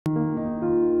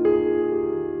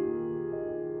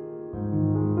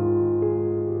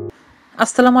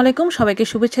আসসালামু আলাইকুম, সবাইকে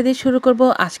শুভেচ্ছা দিয়ে শুরু করব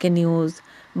আজকে নিউজ।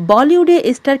 বলিউডে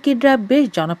স্টার কিডরা বেশ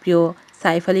জনপ্রিয়।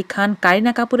 সাইফ আলী খান,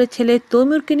 কারিনা কাপুরের ছেলে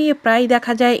তৈমুরকে নিয়ে প্রায়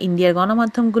দেখা যায় ইন্ডিয়ার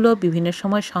গণমাধ্যমগুলো বিভিন্ন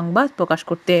সময় সংবাদ প্রকাশ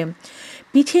করতে।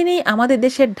 পিছিয়ে নেই আমাদের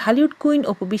দেশের ঢালিউড কুইন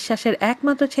অপু বিশ্বাসের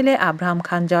একমাত্র ছেলে আব্রাহাম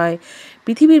খান জয়।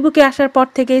 পৃথিবীর বুকে আসার পর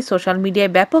থেকেই সোশ্যাল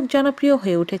মিডিয়ায় ব্যাপক জনপ্রিয়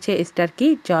হয়ে উঠেছে স্টার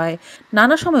কিড জয়।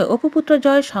 নানা সময় অপুপুত্র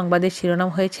জয় সংবাদের শিরোনাম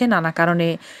হয়েছে নানা কারণে।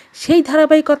 সেই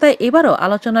ধারাবাহিকতায় এবারও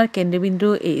আলোচনার কেন্দ্রবিন্দু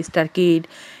এই স্টার কিড।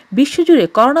 বিশ্বজুড়ে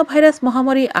করোনা ভাইরাস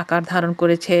মহামারী আকার ধারণ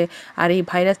করেছে, আর এই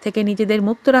ভাইরাস থেকে নিজেদের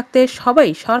মুক্ত রাখতে সবাই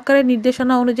সরকারের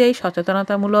নির্দেশনা অনুযায়ী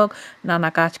সচেতনতামূলক নানা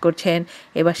কাজ করছেন।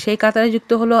 এবার সেই কাতারে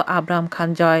যুক্ত হলো আব্রাহাম খান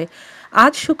জয়।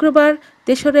 আজ শুক্রবার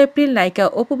 ৩রা এপ্রিল নায়িকা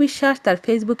অপু বিশ্বাস তার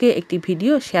ফেসবুকে একটি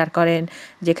ভিডিও শেয়ার করেন,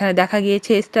 যেখানে দেখা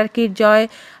গিয়েছে স্টার কিড জয়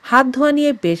হাত ধোয়া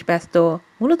নিয়ে বেশ ব্যস্ত।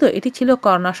 মূলত এটি ছিল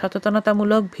করোনা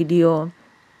সচেতনতামূলক ভিডিও।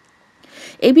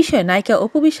 এই বিষয়ে নায়িকা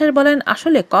অপু বিশ্বাস বলেন,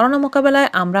 আসলে করোনা মোকাবেলায়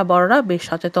আমরা বড়রা বেশ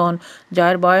সচেতন।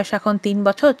 জয়ের বয়স এখন ৩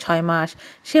 বছর ৬ মাস।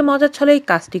 সে মজার ছলেই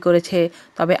কাজটি করেছে।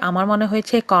 তবে আমার মনে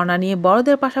হয়েছে করোনা নিয়ে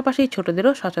বড়দের পাশাপাশি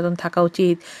ছোটদেরও সচেতন থাকা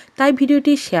উচিত, তাই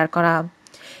ভিডিওটি শেয়ার করা।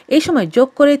 এই সময় যোগ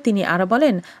করে তিনি আরো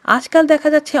বলেন, আজকাল দেখা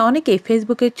যাচ্ছে অনেকেই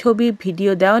ফেসবুকের ছবি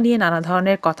ভিডিও দেওয়া নিয়ে নানা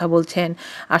ধরনের কথা বলছেন।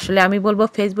 আসলে আমি বলবো,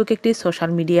 ফেসবুক একটি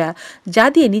সোশ্যাল মিডিয়া, যা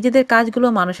দিয়ে নিজেদের কাজগুলো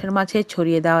মানুষের মাঝে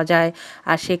ছড়িয়ে দেওয়া যায়,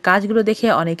 আর সেই কাজগুলো দেখে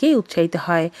অনেকেই উৎসাহিত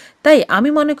হয়। তাই আমি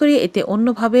মনে করি এতে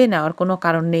অন্যভাবে নেওয়ার কোনো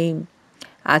কারণ নেই।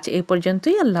 আজ এই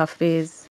পর্যন্তই। আল্লাহ হাফেজ।